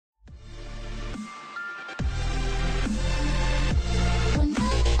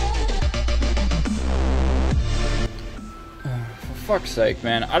fuck's sake,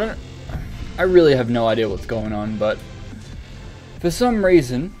 man. I really have no idea what's going on, but for some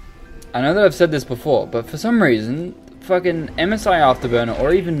reason, I know that I've said this before, but for some reason, fucking MSI Afterburner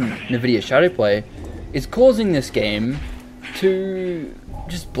or even NVIDIA Shadowplay is causing this game to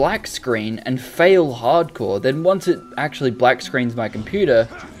just black screen and fail hardcore. Then once it actually black screens my computer,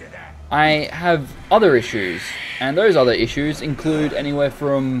 I have other issues, and those other issues include anywhere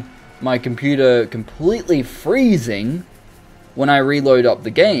from my computer completely freezing when I reload up the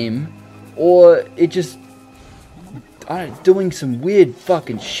game, or it just doing some weird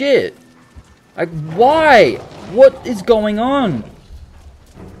fucking shit. Like, why? What is going on?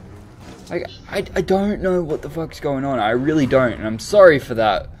 Like, I don't know what the fuck's going on. I really don't, and I'm sorry for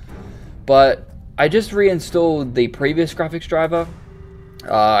that. But I just reinstalled the previous graphics driver.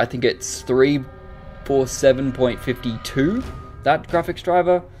 I think it's 347.52, that graphics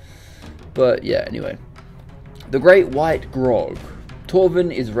driver. But yeah, anyway. The Great White Graug.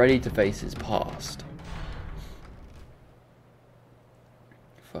 Torvin is ready to face his past.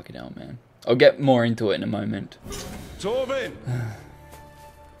 Fucking hell, man. I'll get more into it in a moment. Torvin!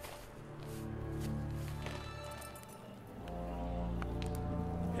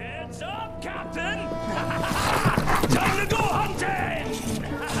 Heads up, Captain! Time to go hunting!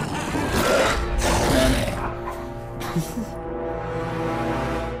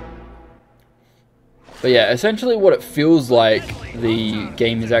 But yeah, essentially what it feels like the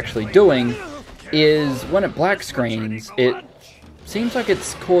game is actually doing is when it black screens, it seems like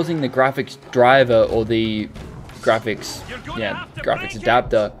it's causing the graphics driver or the graphics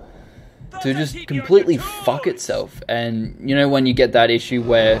adapter to just completely fuck itself. And you know when you get that issue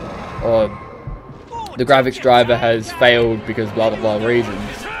where the graphics driver has failed because blah blah blah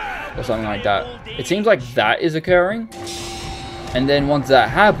reasons or something like that. It seems like that is occurring, and then once that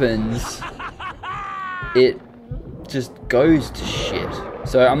happens, it just goes to shit.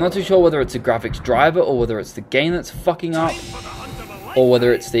 So I'm not too sure whether it's a graphics driver or whether it's the game that's fucking up, or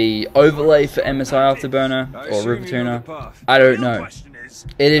whether it's the overlay for MSI Afterburner or River Tuner. I don't know.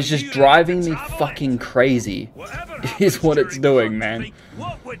 It is just driving me fucking crazy, is what it's doing, man.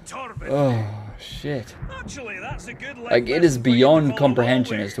 Oh, shit. Like, it is beyond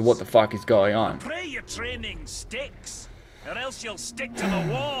comprehension as to what the fuck is going on. Pray your training sticks, or else you'll stick to the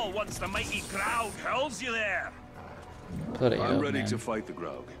wall once the mighty Graug hurls you there. Bloody hell, I'm ready man. to fight the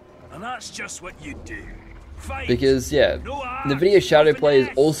Graug. And that's just what you do. Fight. Because, yeah, NVIDIA Shadowplay is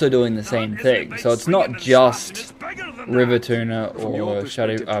also doing the same thing. So it's not just River Tuner or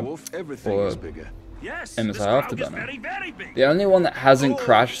Shadow or MSI Afterburner. The only one that hasn't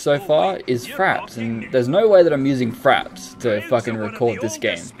crashed so far is Fraps, and there's no way that I'm using Fraps to fucking record this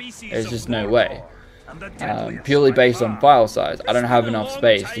game. There's just no way. Purely based on file size. I don't have enough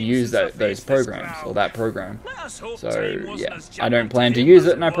space to use those programs, or that program. So, yeah, I don't plan to use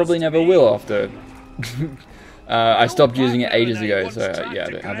it, and I probably never will after... I stopped using it ages ago, so yeah,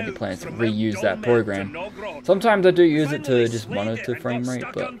 I don't have any plans to reuse that program. Sometimes I do use it to just monitor frame rate,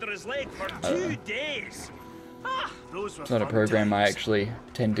 but it's not a program I actually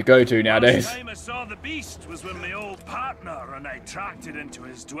tend to go to nowadays. The time I saw the beast was with my old partner, and I tracked it into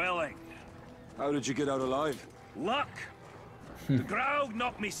his dwelling. How did you get out alive? Luck. The Graug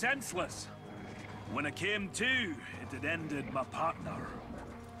knocked me senseless. When I came to, it had ended my partner.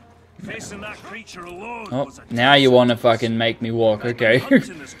 Facing that creature alone was a now you want to fucking make me walk, okay.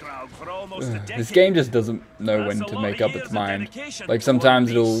 This game just doesn't know when to make up its mind. Like, sometimes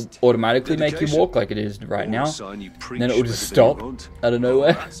it'll automatically make you walk like it is right now, and then it'll just stop out of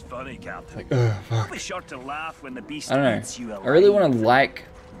nowhere. Like, ugh, fuck. I don't know. I really want to like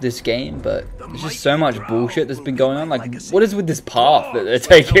this game, but there's just so much bullshit that's been going on. Like, what is with this path that they're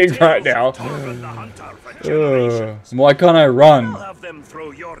taking right now? Why can't I run?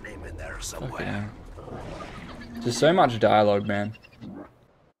 Okay. There's so much dialogue, man.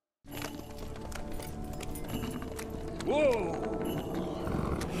 Whoa!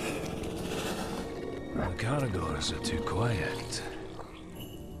 The Caragors are too quiet.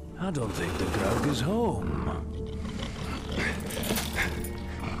 I don't think the Graug is home.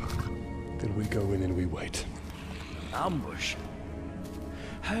 Then we go in and we wait. Ambush?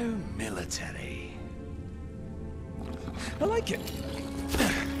 How military. I like it.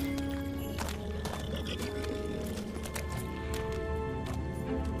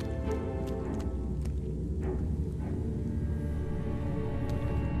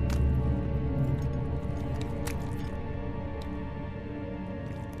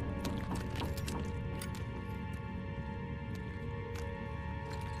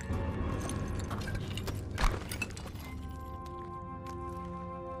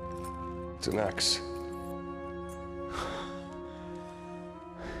 It's an axe.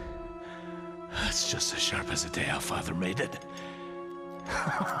 just as sharp as the day our father made it.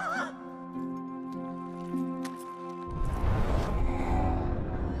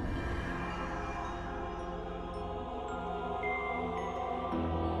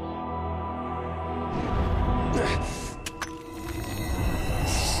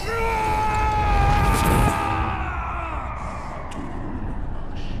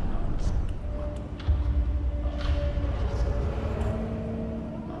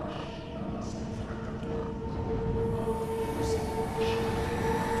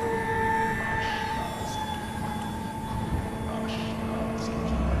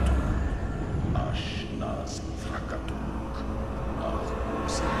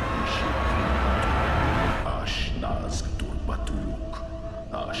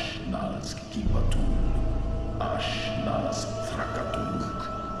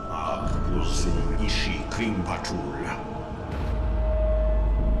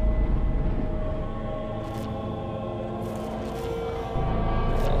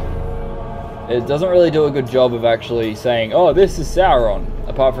 It doesn't really do a good job of actually saying, oh, this is Sauron.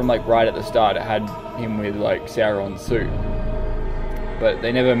 Apart from, like, right at the start, it had him with, like, Sauron's suit. But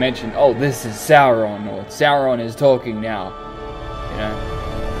they never mentioned, oh, this is Sauron, or Sauron is talking now. You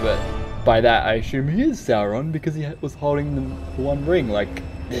know? But by that, I assume he is Sauron, because he was holding the one ring, like,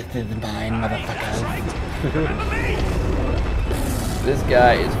 this is mine, motherfucker. This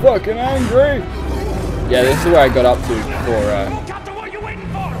guy is fucking angry! Yeah, this is where I got up to before,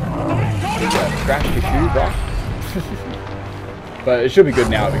 crashed your shoe, bro. But it should be good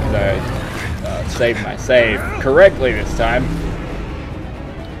now because I saved my save correctly this time.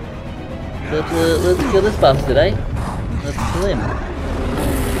 Let's kill this bastard, eh? Let's kill him.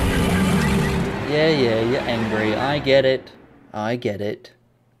 Yeah, you're angry. I get it. I get it.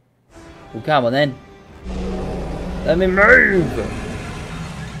 Well, come on then. Let me move!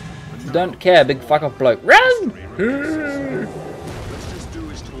 Don't care, big fuck off bloke. Run!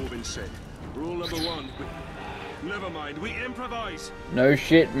 Never mind, we improvise. No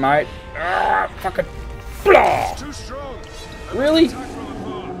shit, mate. Fucking blah! Too strong. Really?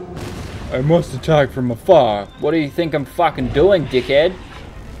 I must attack from afar. What do you think I'm fucking doing, dickhead?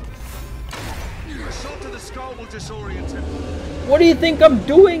 A shot to the skull will disorient him. What do you think I'm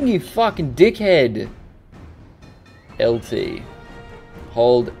doing, you fucking dickhead? LT.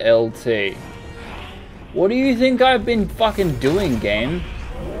 Hold LT. What do you think I've been fucking doing, game?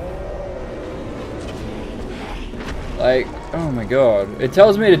 Like, oh my god. It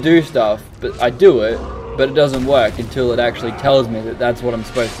tells me to do stuff, but I do it, but it doesn't work until it actually tells me that that's what I'm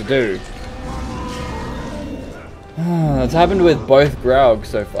supposed to do. That's happened with both Graug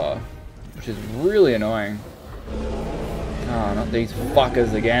so far, which is really annoying. Oh, not these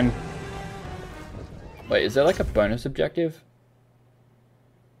fuckers again. Wait, is there like a bonus objective?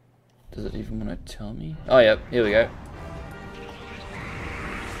 Does it even want to tell me? Oh, yep, here we go.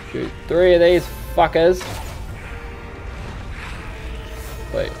 Shoot 3 of these fuckers.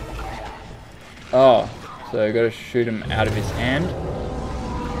 Wait. Oh, so I gotta shoot him out of his hand.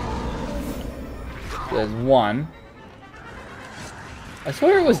 So there's one. I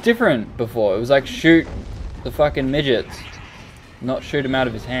swear it was different before. It was like shoot the fucking midgets, not shoot him out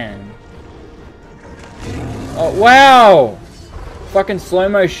of his hand. Oh, wow! Fucking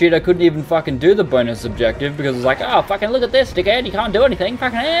slow-mo shit, I couldn't even fucking do the bonus objective because it was like, oh, fucking look at this, dickhead, you can't do anything,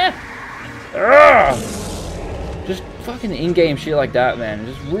 fucking Just fucking in-game shit like that, man.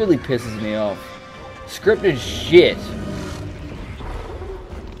 It just really pisses me off. Scripted shit.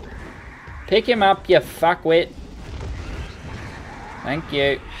 Pick him up, you fuckwit. Thank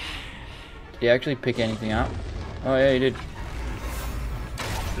you. Did he actually pick anything up? Oh yeah, he did.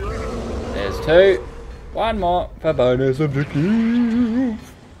 There's 2. 1 more for bonus objective.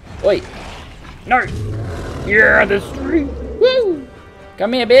 Wait. No. Yeah, there's 3. Woo!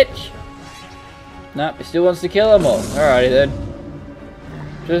 Come here, bitch. Nope, he still wants to kill them all. Alrighty then.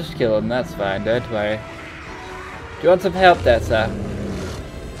 Just kill him, that's fine, don't worry. Do you want some help there, sir?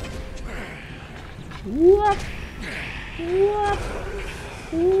 Whoop. Whoop.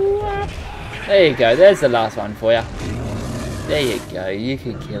 Whoop. There you go, there's the last one for you. There you go, you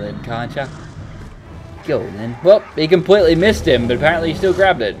can kill him, can't you? Go then. Well, he completely missed him, but apparently he still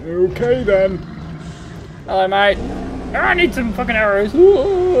grabbed it. Okay then. Hello, mate. Oh, I need some fucking arrows.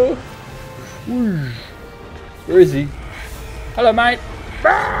 Whoa. Where is he? Hello, mate.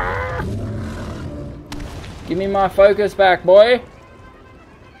 Give me my focus back, boy.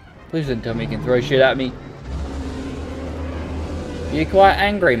 Please don't tell me you can throw shit at me. You're quite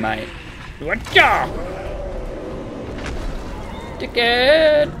angry, mate. Whatcha?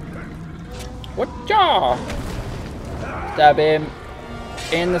 Dickhead. Whatcha? Stab him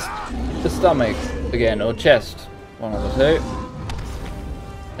in the stomach. again, or chest. One of the two.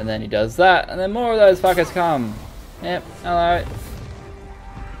 And then he does that, and then more of those fuckers come. Yep, hello.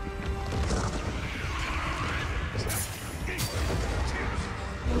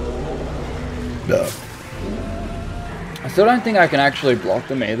 No. I still don't think I can actually block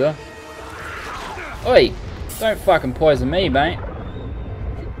them either. Oi! Don't fucking poison me, mate.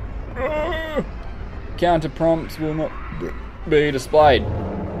 Counter prompts will not be displayed.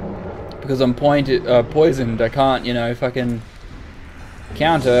 Because I'm poisoned, I can't, you know, fucking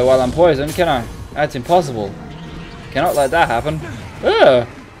counter while I'm poisoned, can I? That's impossible. Cannot let that happen. Ugh.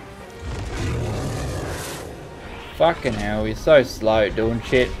 Fucking hell, you're so slow at doing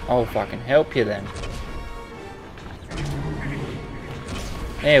shit. I'll fucking help you then.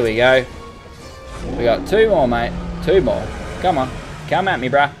 There we go. We got 2 more, mate. 2 more. Come on. Come at me,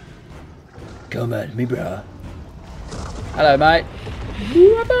 bruh. Come at me, bruh. Hello, mate.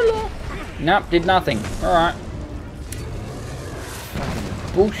 Nope, did nothing. Alright.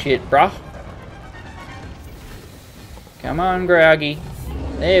 Bullshit, bruh. Come on, Graugy.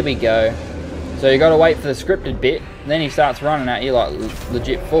 There we go. So you gotta wait for the scripted bit, and then he starts running at you like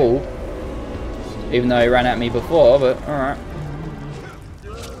legit full. Even though he ran at me before, but alright.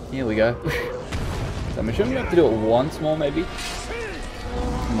 Here we go. So I shouldn't have to do it once more, maybe?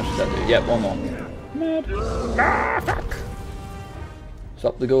 How much does that do? Yep, 1 more. Mad. Ah, fuck!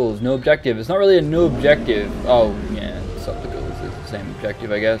 Stop the ghouls. No objective. It's not really a new objective. Oh, yeah. Stop the ghouls is the same objective,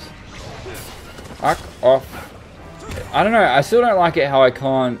 I guess. Fuck off. I don't know. I still don't like it how I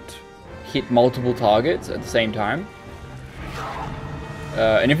can't hit multiple targets at the same time.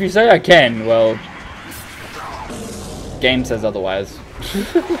 And if you say I can, well, game says otherwise.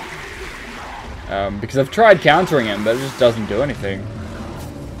 Because I've tried countering him, but it just doesn't do anything.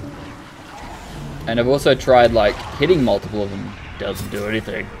 And I've also tried like hitting multiple of them, doesn't do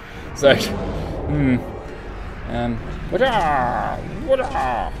anything. So,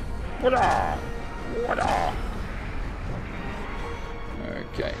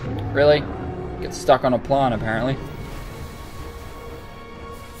 okay, really? Get stuck on a plant apparently.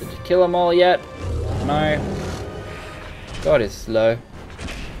 Did you kill them all yet? No. God is slow.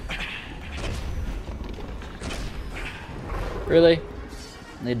 Really?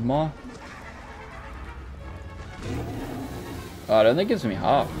 Need more? Oh, I don't think it gives me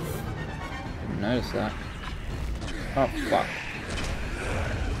half. Didn't notice that. Oh, fuck.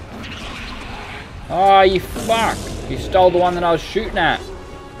 Oh, you fuck! You stole the one that I was shooting at.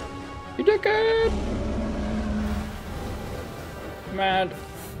 You dickhead! Mad.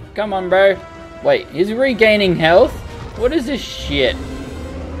 Come on, bro. Wait, he's regaining health? What is this shit?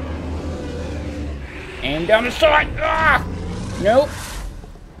 Aim down the sight! Ah! Nope.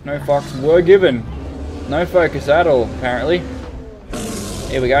 No fucks were given. No focus at all, apparently.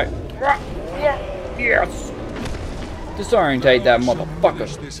 Here we go. Yes! Disorientate that motherfucker.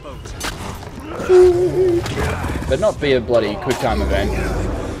 But not be a bloody quick time event.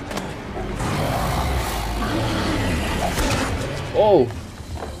 Oh!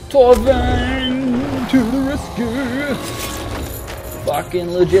 Torvin to the rescue!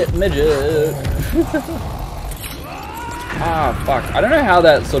 Fucking legit midget! Ah, fuck. I don't know how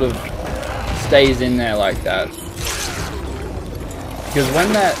that sort of stays in there like that. Because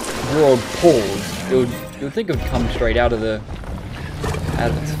when that Graug pulls, you would think it would come straight out of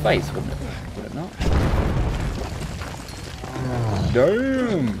its face, wouldn't it? Would it not?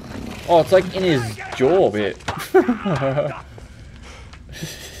 Damn! Oh, it's like in his jaw bit.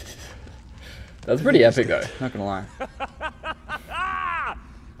 That's pretty epic though, not gonna lie.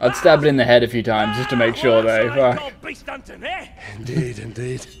 I'd stab it in the head a few times just to make sure though. Fuck. Indeed,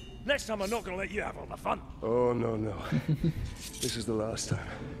 indeed. Next time I'm not going to let you have all the fun. Oh, no, no. This is the last time.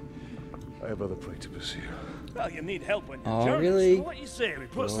 I have other prey to pursue. Well, you need help when you're Oh, journeying, really? so what you say? We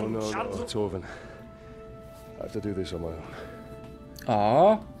put No, some no, no, shadows up. Torvin. I have to do this on my own.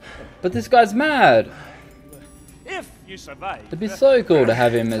 Aw, but this guy's mad. If you survive. It'd be so cool to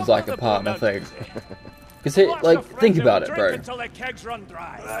have him as like a partner thing. Because like, think about it, bro. He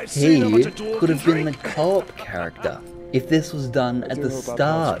could have been the co-op character if this was done at the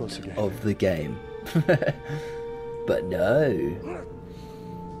start of the game. But no.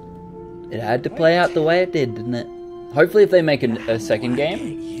 It had to play out the way it did, didn't it? Hopefully if they make a second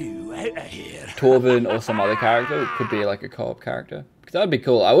game, Torvin or some other character, it could be like a co-op character. Because that would be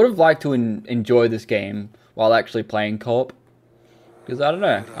cool. I would have liked to enjoy this game while actually playing co-op. Because I don't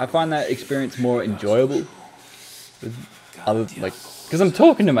know, I find that experience more enjoyable. With other, like, because I'm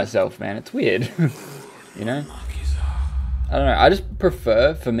talking to myself, man, it's weird. You know? I don't know, I just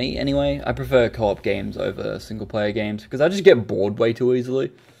prefer, for me anyway, I prefer co-op games over single player games. Because I just get bored way too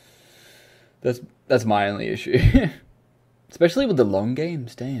easily. That's my only issue. Especially with the long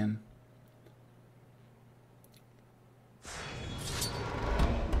games, damn.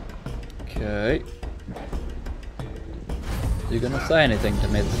 Okay. Are you gonna say anything to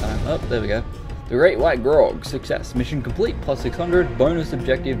me this time? Oh, there we go. The Great White Graug, success. Mission complete, plus 600, bonus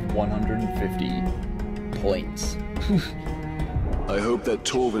objective 150 points. I hope that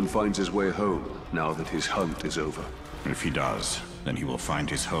Torvin finds his way home, now that his hunt is over. If he does, then he will find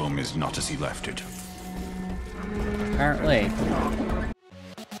his home is not as he left it. Apparently.